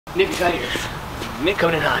Nick got here. Nick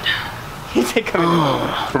coming in hot. He said coming in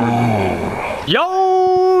hot. Yo!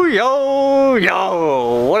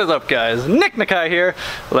 What is up, guys? Nick Nakai here,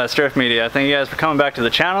 Let's Drift Media. Thank you guys for coming back to the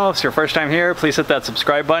channel. If it's your first time here, please hit that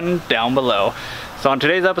subscribe button down below. So on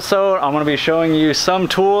today's episode, I'm going to be showing you some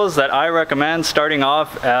tools that I recommend starting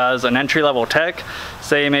off as an entry-level tech.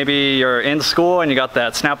 Say maybe you're in school and you got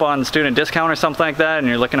that Snap-on student discount or something like that and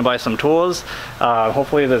you're looking to buy some tools.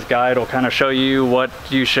 Hopefully this guide will kind of show you what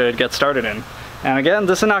you should get started in. And again,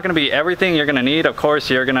 this is not going to be everything you're going to need. Of course,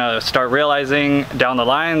 you're going to start realizing down the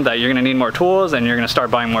line that you're going to need more tools and you're going to start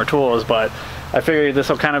buying more tools. But I figured this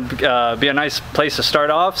will kind of be a nice place to start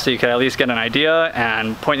off so you can at least get an idea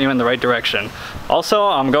and point you in the right direction. Also,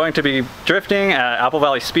 I'm going to be drifting at Apple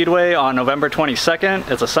Valley Speedway on November 22nd.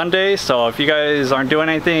 It's a Sunday, so if you guys aren't doing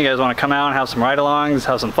anything, you guys want to come out and have some ride-alongs,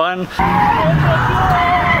 have some fun.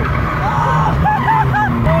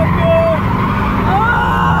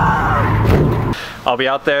 I'll be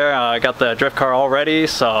out there. I got the drift car all ready,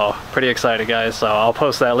 so pretty excited, guys. So I'll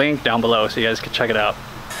post that link down below so you guys can check it out.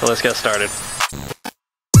 So let's get started.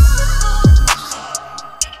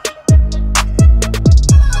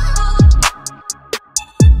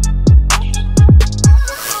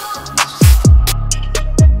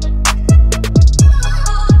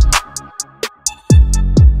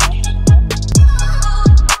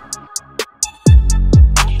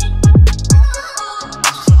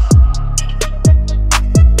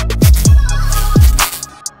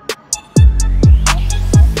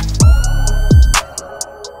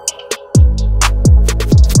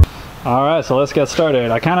 Alright, so let's get started.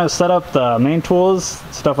 I kind of set up the main tools,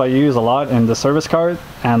 stuff I use a lot in the service cart,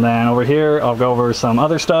 and then over here I'll go over some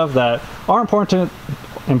other stuff that are important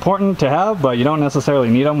to have, but you don't necessarily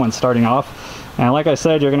need them when starting off. And like I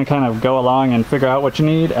said, you're going to kind of go along and figure out what you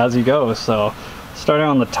need as you go. So starting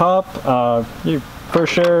on the top, for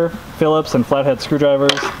sure, Phillips and flathead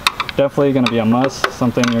screwdrivers, definitely going to be a must,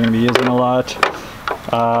 something you're going to be using a lot.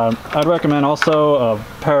 I'd recommend also a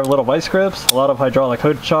pair of little vice grips. A lot of hydraulic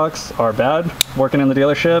hood chocks are bad working in the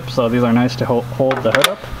dealership, so these are nice to hold the hood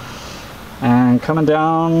up. And coming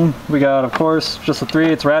down, we got, of course, just a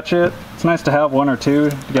 3/8 ratchet. It's nice to have one or two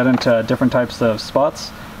to get into different types of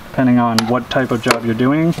spots, depending on what type of job you're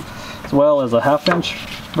doing, as well as a 1/2-inch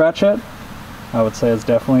ratchet. I would say it's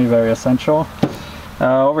definitely very essential.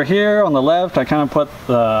 Over here on the left, I kind of put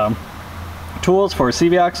the tools for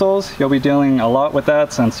CV axles. You'll be dealing a lot with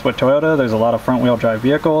that since with Toyota there's a lot of front wheel drive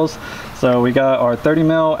vehicles. So we got our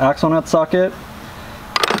 30mm axle nut socket,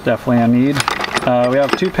 definitely a need. We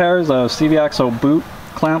have 2 pairs of CV axle boot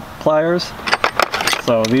clamp pliers,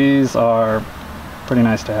 so these are pretty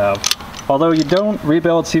nice to have. Although you don't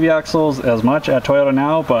rebuild CV axles as much at Toyota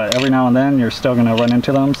now, but every now and then you're still going to run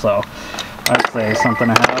into them, so I'd say something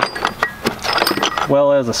to have. As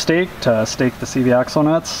well as a stake to stake the CV axle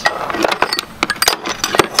nuts.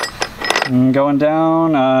 And going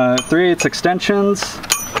down, 3/8 extensions,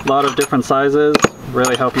 a lot of different sizes,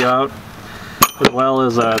 really help you out, as well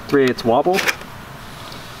as a 3/8 wobble.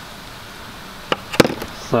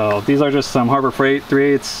 So these are just some Harbor Freight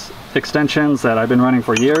 3/8 extensions that I've been running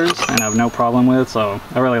for years and have no problem with, so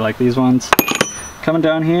I really like these ones. Coming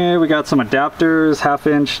down here, we got some adapters,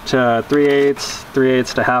 1/2-inch to 3/8,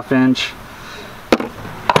 3/8 to 1/2-inch.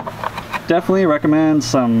 Definitely recommend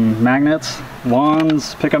some magnets,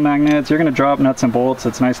 wands, pickup magnets. You're going to drop nuts and bolts.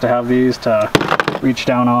 It's nice to have these to reach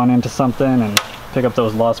down on into something and pick up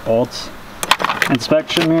those lost bolts.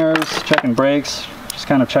 Inspection mirrors, checking brakes, just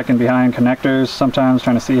kind of checking behind connectors sometimes,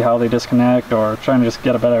 trying to see how they disconnect, or trying to just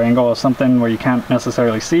get a better angle of something where you can't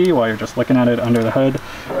necessarily see while you're just looking at it under the hood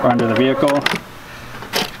or under the vehicle.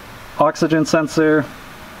 Oxygen sensor,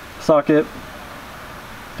 socket,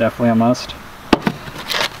 definitely a must.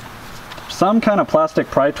 Some kind of plastic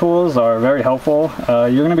pry tools are very helpful.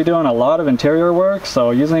 You're going to be doing a lot of interior work, so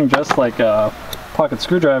using just like a pocket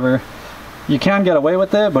screwdriver, you can get away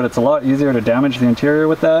with it, but it's a lot easier to damage the interior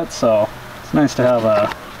with that, so it's nice to have a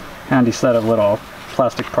handy set of little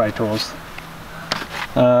plastic pry tools.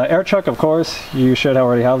 Air chuck, of course, you should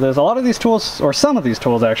already have this. A lot of these tools, or some of these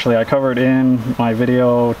tools actually, I covered in my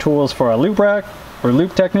video tools for a lube rack or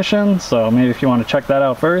lube technician, so maybe if you want to check that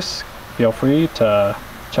out first, feel free to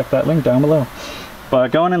check that link down below.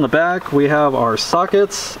 But going in the back, we have our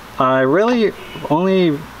sockets. I would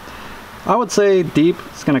say deep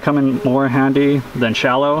is going to come in more handy than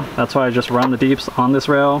shallow. That's why I just run the deeps on this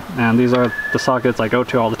rail, and these are the sockets I go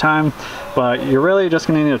to all the time. But you're really just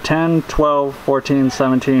going to need a 10, 12, 14,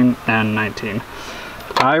 17, and 19.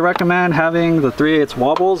 I recommend having the 3/8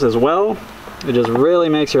 wobbles as well. It just really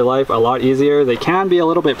makes your life a lot easier. They can be a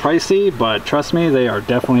little bit pricey, but trust me, they are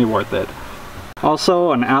definitely worth it.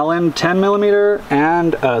 Also an Allen 10mm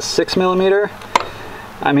and a 6mm.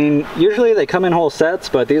 I mean, usually they come in whole sets,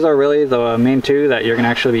 but these are really the main two that you're gonna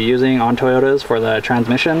actually be using on Toyotas for the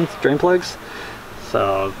transmission drain plugs.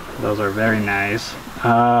 So those are very nice.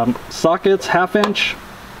 Sockets, 1/2 inch,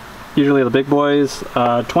 usually the big boys,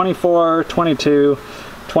 24, 22,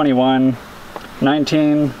 21,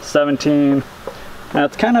 19, 17.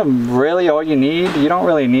 That's kind of really all you need. You don't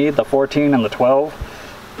really need the 14 and the 12,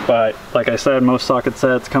 but like I said, most socket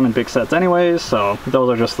sets come in big sets anyways, so those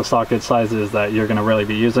are just the socket sizes that you're gonna really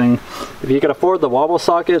be using. If you can afford the wobble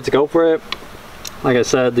sockets, go for it. Like I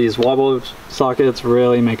said, these wobble sockets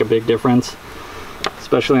really make a big difference,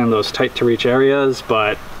 especially in those tight to reach areas.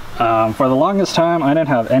 But for the longest time, I didn't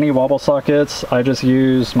have any wobble sockets. I just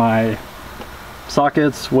used my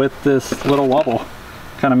sockets with this little wobble.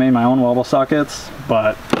 Kind of made my own wobble sockets,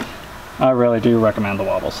 but I really do recommend the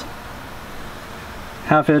wobbles.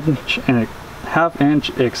 1/2 inch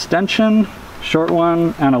extension, short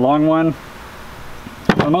one and a long one.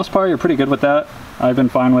 For the most part, you're pretty good with that. I've been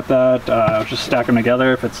fine with that. Just stack them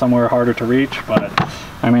together if it's somewhere harder to reach, but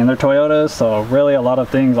I mean, they're Toyotas, so really a lot of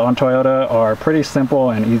things on Toyota are pretty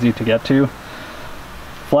simple and easy to get to.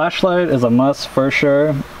 Flashlight is a must for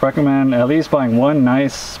sure. Recommend at least buying one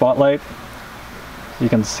nice spotlight so you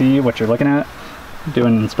can see what you're looking at,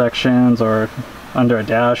 doing inspections or under a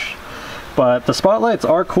dash. But the spotlights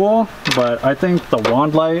are cool, but I think the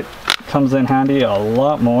wand light comes in handy a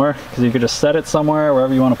lot more because you could just set it somewhere,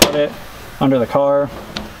 wherever you want to put it, under the car.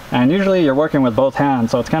 And usually you're working with both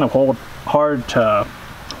hands, so it's kind of hard to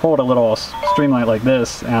hold a little streamlight like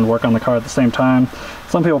this and work on the car at the same time.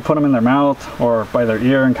 Some people put them in their mouth or by their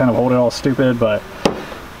ear and kind of hold it all stupid, but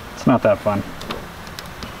it's not that fun.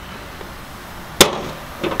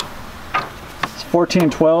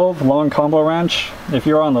 1412 long combo wrench. If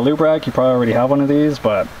you're on the lube rack, you probably already have one of these,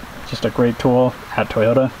 but just a great tool at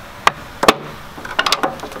Toyota.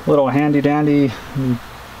 Little handy dandy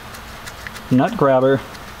nut grabber.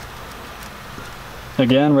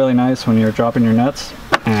 Again, really nice when you're dropping your nuts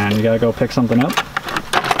and you gotta go pick something up.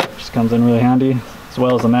 Just comes in really handy, as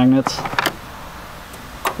well as the magnets.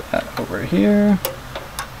 Put that over here.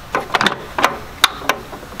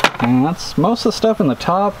 And that's most of the stuff in the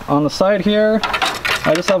top. On the side here,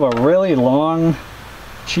 I just have a really long,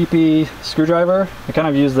 cheapy screwdriver. I kind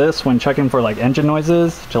of use this when checking for like engine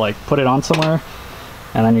noises to like put it on somewhere.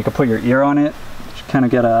 And then you can put your ear on it, to kind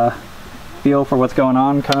of get a feel for what's going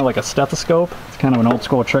on, kind of like a stethoscope. It's kind of an old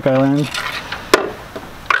school trick I learned.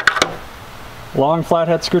 Long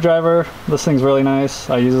flathead screwdriver. This thing's really nice.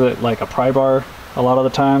 I use it like a pry bar a lot of the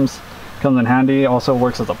times. Comes in handy, also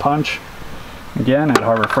works as a punch. Again, at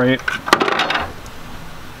Harbor Freight.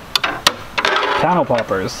 Panel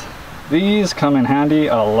poppers. These come in handy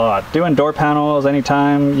a lot. Doing door panels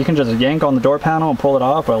anytime, you can just yank on the door panel and pull it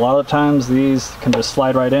off, but a lot of times these can just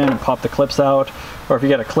slide right in and pop the clips out. Or if you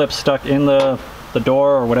get a clip stuck in the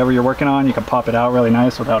door or whatever you're working on, you can pop it out really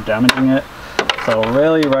nice without damaging it. So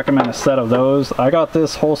really recommend a set of those. I got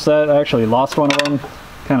this whole set. I actually lost one of them.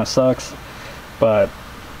 Kind of sucks, but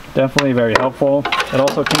definitely very helpful. It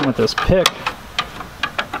also came with this pick.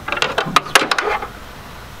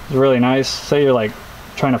 It's really nice. Say you're like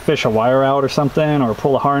trying to fish a wire out or something, or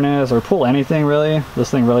pull a harness, or pull anything really. This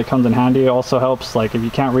thing really comes in handy. It also helps like if you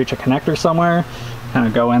can't reach a connector somewhere, kind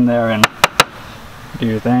of go in there and do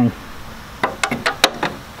your thing.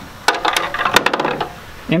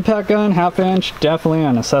 Impact gun, 1/2 inch, definitely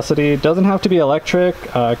a necessity. Doesn't have to be electric,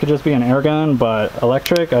 it could just be an air gun, but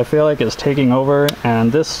electric I feel like is taking over,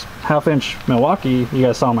 and this 1/2 inch Milwaukee, you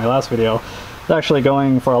guys saw in my last video, is actually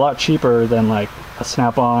going for a lot cheaper than like a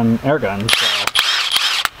snap-on air gun. So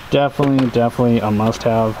definitely a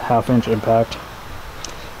must-have 1/2 inch impact.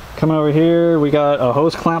 Coming over here, we got a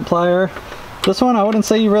hose clamp plier. This one I wouldn't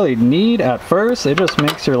say you really need at first. It just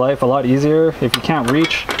makes your life a lot easier if you can't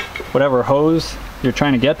reach whatever hose you're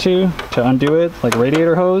trying to get to undo it, like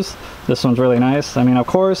radiator hose. This one's really nice. I mean, of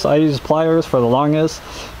course, I use pliers for the longest,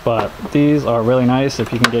 but these are really nice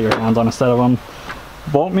if you can get your hands on a set of them.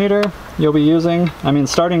 Voltmeter you'll be using. I mean,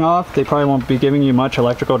 starting off, they probably won't be giving you much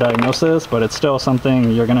electrical diagnosis, but it's still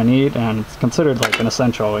something you're gonna need, and it's considered like an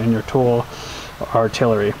essential in your tool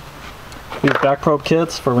artillery. These back probe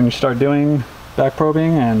kits for when you start doing back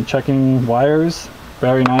probing and checking wires.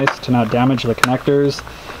 Very nice to not damage the connectors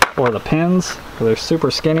or the pins, because they're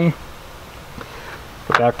super skinny.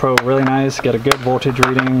 The back probe, really nice. Get a good voltage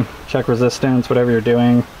reading, check resistance, whatever you're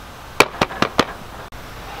doing.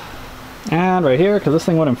 And right here, because this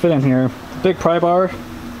thing wouldn't fit in here, big pry bar.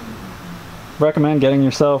 Recommend getting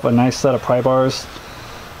yourself a nice set of pry bars.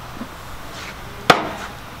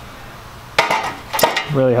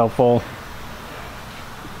 Really helpful.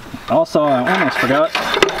 Also, I almost forgot,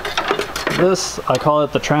 this, I call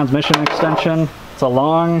it the transmission extension. It's a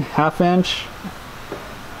long 1/2 inch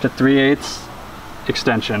to 3/8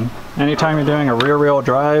 extension. Anytime you're doing a rear wheel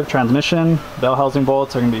drive transmission, bell housing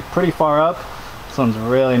bolts are going to be pretty far up. This one's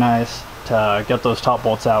really nice to get those top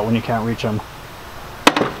bolts out when you can't reach them.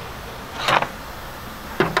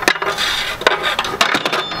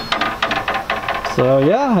 So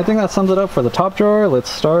yeah, I think that sums it up for the top drawer. Let's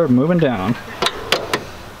start moving down.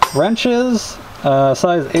 Wrenches,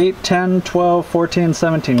 size 8, 10, 12, 14,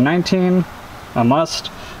 17, 19, a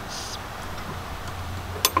must.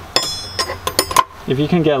 If you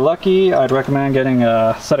can get lucky, I'd recommend getting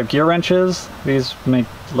a set of gear wrenches. These make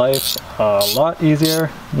life a lot easier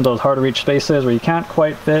in those hard to reach spaces where you can't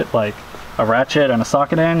quite fit like a ratchet and a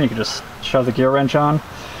socket in. You can just shove the gear wrench on,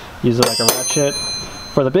 use it like a ratchet.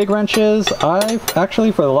 For the big wrenches, I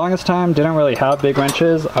actually for the longest time didn't really have big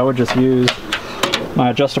wrenches. I would just use my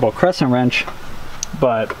adjustable crescent wrench,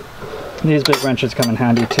 but these big wrenches come in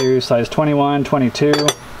handy too. Size 21, 22,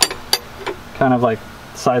 kind of like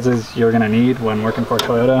sizes you're gonna need when working for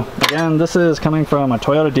Toyota. Again, this is coming from a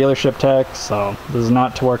Toyota dealership tech, so this is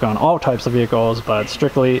not to work on all types of vehicles, but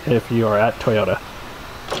strictly if you are at Toyota.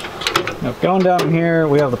 Now going down here,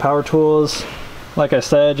 we have the power tools. Like I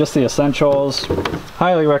said, just the essentials.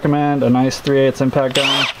 Highly recommend a nice 3/8 impact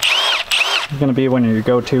gun. It's gonna be one of your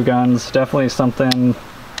go-to guns. Definitely something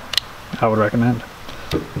I would recommend.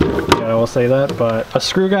 Yeah, I will say that, but a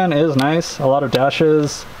screw gun is nice. A lot of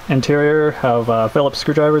dashes interior have Phillips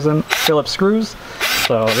screwdrivers and Phillips screws,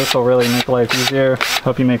 so this will really make life easier,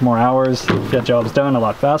 help you make more hours, get jobs done a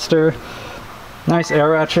lot faster. Nice air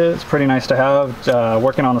ratchet, it's pretty nice to have.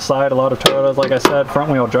 Working on the side, a lot of Toyotas, like I said, front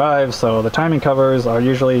wheel drive, so the timing covers are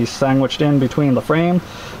usually sandwiched in between the frame,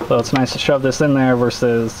 so it's nice to shove this in there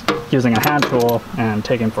versus using a hand tool and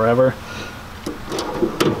taking forever.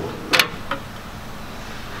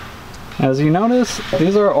 As you notice,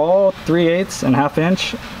 these are all 3/8 and 1/2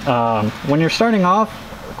 inch. When you're starting off,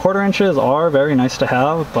 1/4 inches are very nice to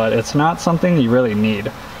have, but it's not something you really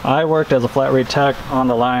need. I worked as a flat rate tech on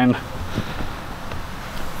the line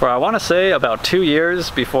for I want to say about 2 years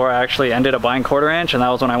before I actually ended up buying 1/4 inch, and that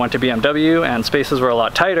was when I went to BMW and spaces were a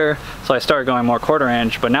lot tighter, so I started going more 1/4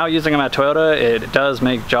 inch. But now using them at Toyota, it does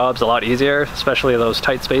make jobs a lot easier, especially those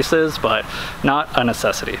tight spaces, but not a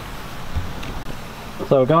necessity.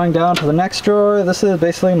 So going down to the next drawer, this is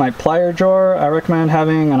basically my plier drawer. I recommend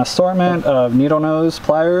having an assortment of needle nose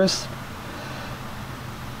pliers,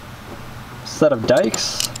 set of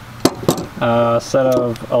dikes, a set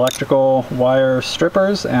of electrical wire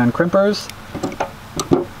strippers and crimpers.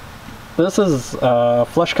 This is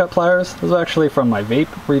flush cut pliers. This is actually from my vape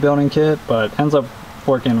rebuilding kit, but ends up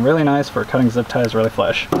working really nice for cutting zip ties really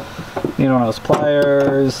flush. Needle nose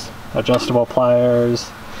pliers, adjustable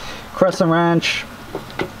pliers, crescent wrench.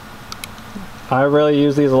 I really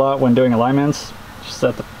use these a lot when doing alignments. Just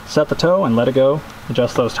set the toe and let it go.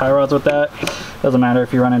 Adjust those tie rods with that. Doesn't matter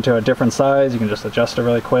if you run into a different size, you can just adjust it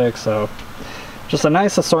really quick. So just a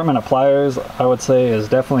nice assortment of pliers, I would say, is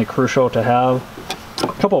definitely crucial to have. A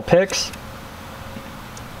couple picks.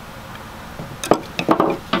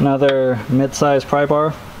 Another mid-size pry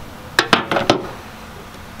bar.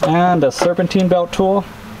 And a serpentine belt tool.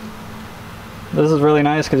 This is really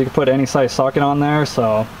nice because you can put any size socket on there,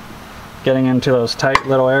 so getting into those tight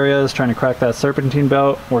little areas, trying to crack that serpentine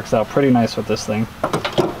belt, works out pretty nice with this thing.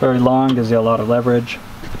 Very long, gives you a lot of leverage.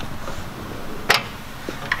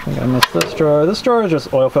 I think I missed this drawer. This drawer is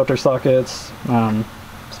just oil filter sockets,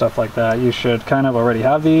 stuff like that. You should kind of already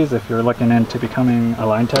have these if you're looking into becoming a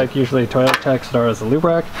line tech. Usually Toyota techs start as a lube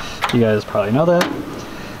rack. You guys probably know that.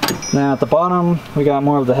 Now at the bottom, we got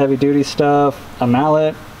more of the heavy duty stuff, a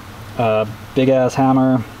mallet, a big ass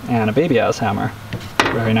hammer, and a baby ass hammer.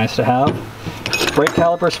 Very nice to have. Brake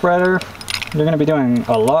caliper spreader. You're going to be doing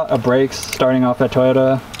a lot of brakes starting off at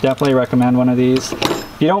Toyota. Definitely recommend one of these.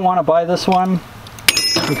 If you don't want to buy this one,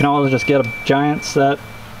 you can always just get a giant set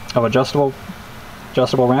of adjustable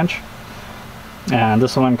wrench. And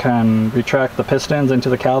this one can retract the pistons into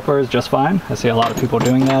the calipers just fine. I see a lot of people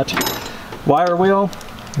doing that. Wire wheel.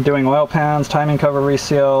 Doing oil pans, timing cover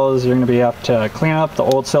reseals, you're going to be have to clean up the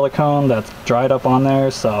old silicone that's dried up on there,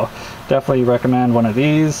 so definitely recommend one of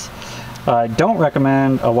these. I don't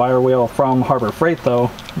recommend a wire wheel from Harbor Freight though,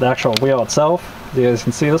 the actual wheel itself. As you guys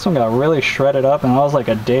can see, this one got really shredded up, and that was like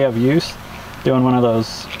a day of use doing one of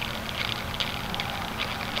those.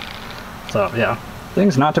 So yeah,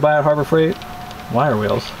 things not to buy at Harbor Freight, wire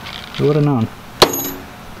wheels. Who would have known?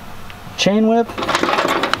 Chain whip.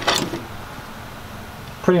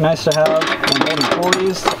 Pretty nice to have. when holding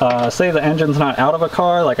pulleys, say the engine's not out of a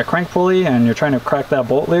car, like a crank pulley, and you're trying to crack that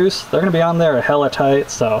bolt loose, they're going to be on there hella tight,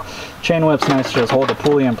 so chain whip's nice to just hold the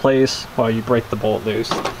pulley in place while you break the bolt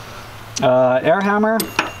loose. Air hammer,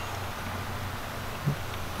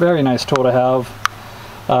 very nice tool to have,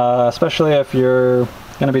 especially if you're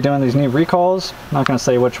going to be doing these new recalls. I'm not going to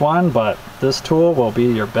say which one, but this tool will be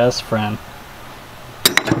your best friend.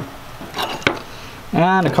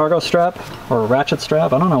 And a cargo strap, or a ratchet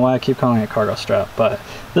strap. I don't know why I keep calling it cargo strap, but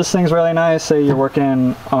this thing's really nice. Say you're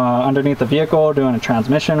working underneath the vehicle doing a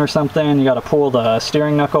transmission or something, you got to pull the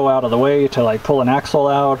steering knuckle out of the way to like pull an axle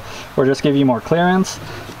out or just give you more clearance.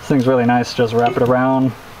 This thing's really nice. Just wrap it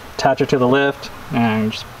around, attach it to the lift,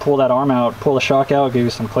 and just pull that arm out, pull the shock out, give you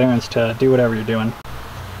some clearance to do whatever you're doing.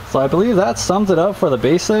 So I believe that sums it up for the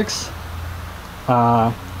basics.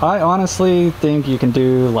 I honestly think you can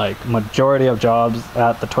do like majority of jobs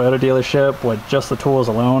at the Toyota dealership with just the tools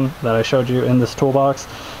alone that I showed you in this toolbox.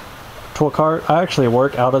 Tool cart, I actually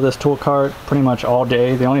work out of this tool cart pretty much all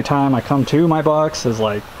day. The only time I come to my box is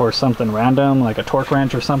like for something random, like a torque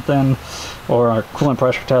wrench or something, or a coolant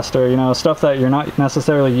pressure tester, you know, stuff that you're not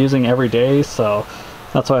necessarily using every day. So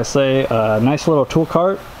that's why I say a nice little tool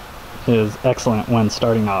cart is excellent when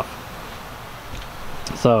starting off.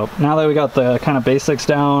 So now that we got the kind of basics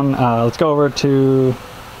down, let's go over to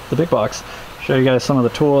the big box. Show you guys some of the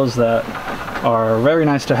tools that are very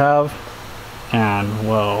nice to have and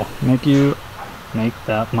will make you make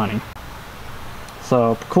that money.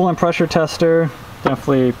 So coolant pressure tester,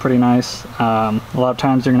 definitely pretty nice. A lot of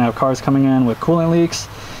times you're gonna have cars coming in with coolant leaks.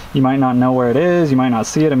 You might not know where it is, you might not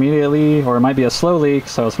see it immediately, or it might be a slow leak,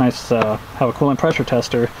 so it's nice to have a coolant pressure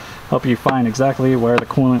tester help you find exactly where the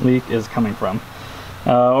coolant leak is coming from.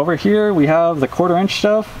 Over here we have the 1/4 inch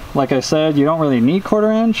stuff. Like I said, you don't really need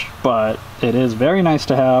 1/4 inch, but it is very nice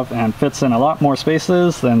to have and fits in a lot more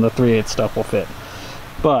spaces than the 3/8 stuff will fit.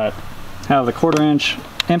 But have the 1/4 inch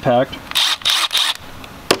impact,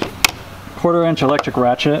 1/4 inch electric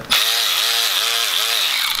ratchet,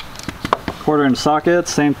 1/4 inch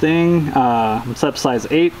sockets, same thing, except size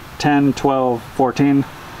 8, 10, 12, 14.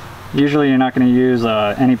 Usually you're not going to use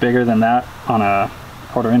any bigger than that on a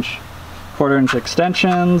 1/4 inch. 1/4 inch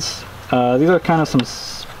extensions. These are kind of some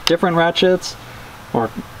different ratchets, or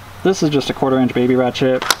this is just a 1/4 inch baby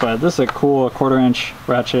ratchet, but this is a cool 1/4 inch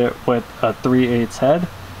ratchet with a 3/8 head.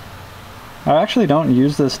 I actually don't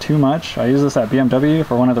use this too much. I use this at BMW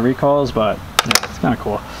for one of the recalls, but yeah, it's kind of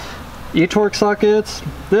cool. E-torque sockets.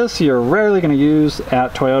 This you're rarely going to use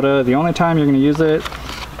at Toyota. The only time you're going to use it,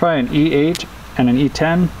 probably an E8 and an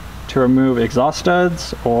E10 to remove exhaust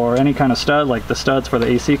studs or any kind of stud, like the studs for the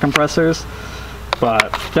AC compressors,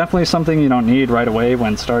 but definitely something you don't need right away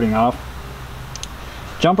when starting off.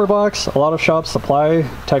 Jumper box, a lot of shops supply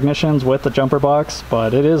technicians with the jumper box,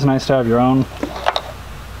 but it is nice to have your own.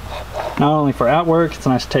 Not only for at work, it's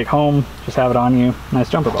nice to take home, just have it on you, nice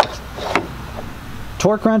jumper box.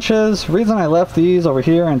 Torque wrenches, reason I left these over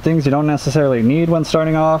here and things you don't necessarily need when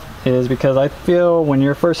starting off is because I feel when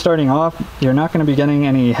you're first starting off, you're not going to be getting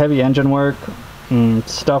any heavy engine work,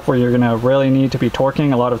 stuff where you're going to really need to be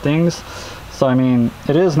torquing a lot of things. So I mean,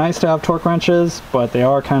 it is nice to have torque wrenches, but they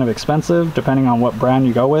are kind of expensive depending on what brand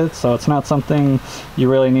you go with. So it's not something you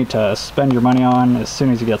really need to spend your money on as soon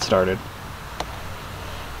as you get started.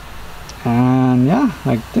 And yeah,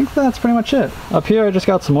 I think that's pretty much it. Up here I just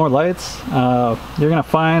got some more lights. You're gonna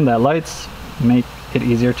find that lights make it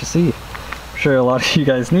easier to see. I'm sure a lot of you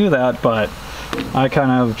guys knew that, but I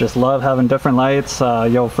kind of just love having different lights.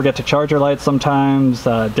 You'll forget to charge your lights sometimes,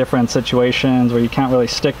 different situations where you can't really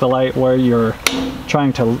stick the light where you're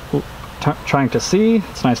trying to see.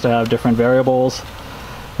 It's nice to have different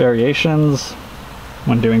variations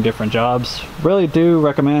when doing different jobs. Really do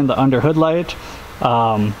recommend the under hood light.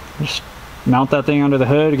 Just mount that thing under the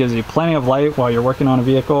hood. It gives you plenty of light while you're working on a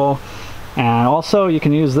vehicle. And also you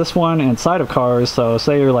can use this one inside of cars. So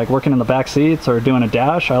say you're like working in the back seats or doing a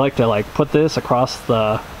dash, I like to like put this across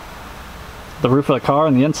the roof of the car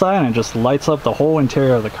on the inside, and it just lights up the whole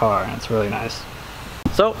interior of the car, and it's really nice.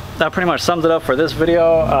 So that pretty much sums it up for this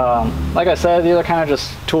video. Like I said, these are kind of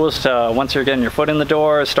just tools to, once you're getting your foot in the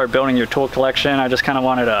door, start building your tool collection. I just kind of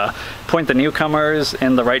wanted to point the newcomers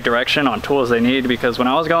in the right direction on tools they need, because when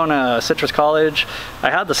I was going to Citrus College,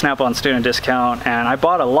 I had the Snap-on student discount and I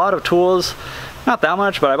bought a lot of tools. Not that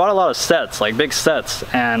much, but I bought a lot of sets, like big sets,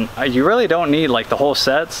 and you really don't need like the whole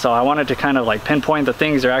set. So I wanted to kind of like pinpoint the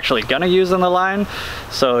things you're actually gonna use in the line,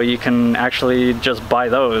 so you can actually just buy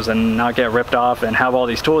those and not get ripped off and have all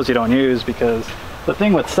these tools you don't use. Because the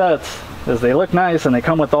thing with sets is they look nice and they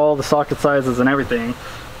come with all the socket sizes and everything,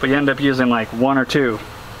 but you end up using like one or two,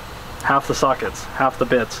 half the sockets, half the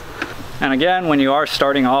bits. And again, when you are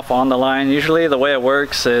starting off on the line, usually the way it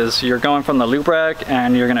works is you're going from the lube rack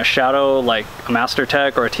and you're gonna shadow like a master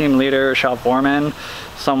tech or a team leader, shop foreman,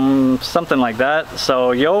 something like that.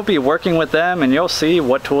 So you'll be working with them and you'll see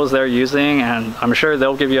what tools they're using, and I'm sure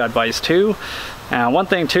they'll give you advice too. And one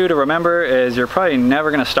thing too to remember is you're probably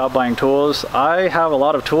never gonna stop buying tools. I have a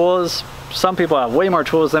lot of tools. Some people have way more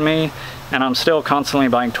tools than me, and I'm still constantly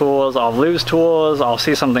buying tools. I'll lose tools, I'll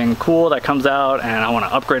see something cool that comes out and I want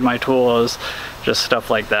to upgrade my tools, just stuff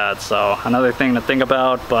like that. So another thing to think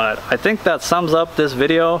about, but I think that sums up this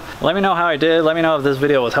video. Let me know how I did. Let me know if this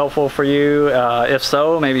video was helpful for you. If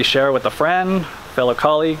so, maybe share it with a friend, fellow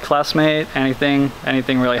colleague, classmate, anything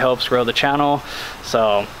really helps grow the channel.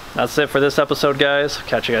 So that's it for this episode, guys.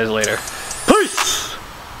 Catch you guys later.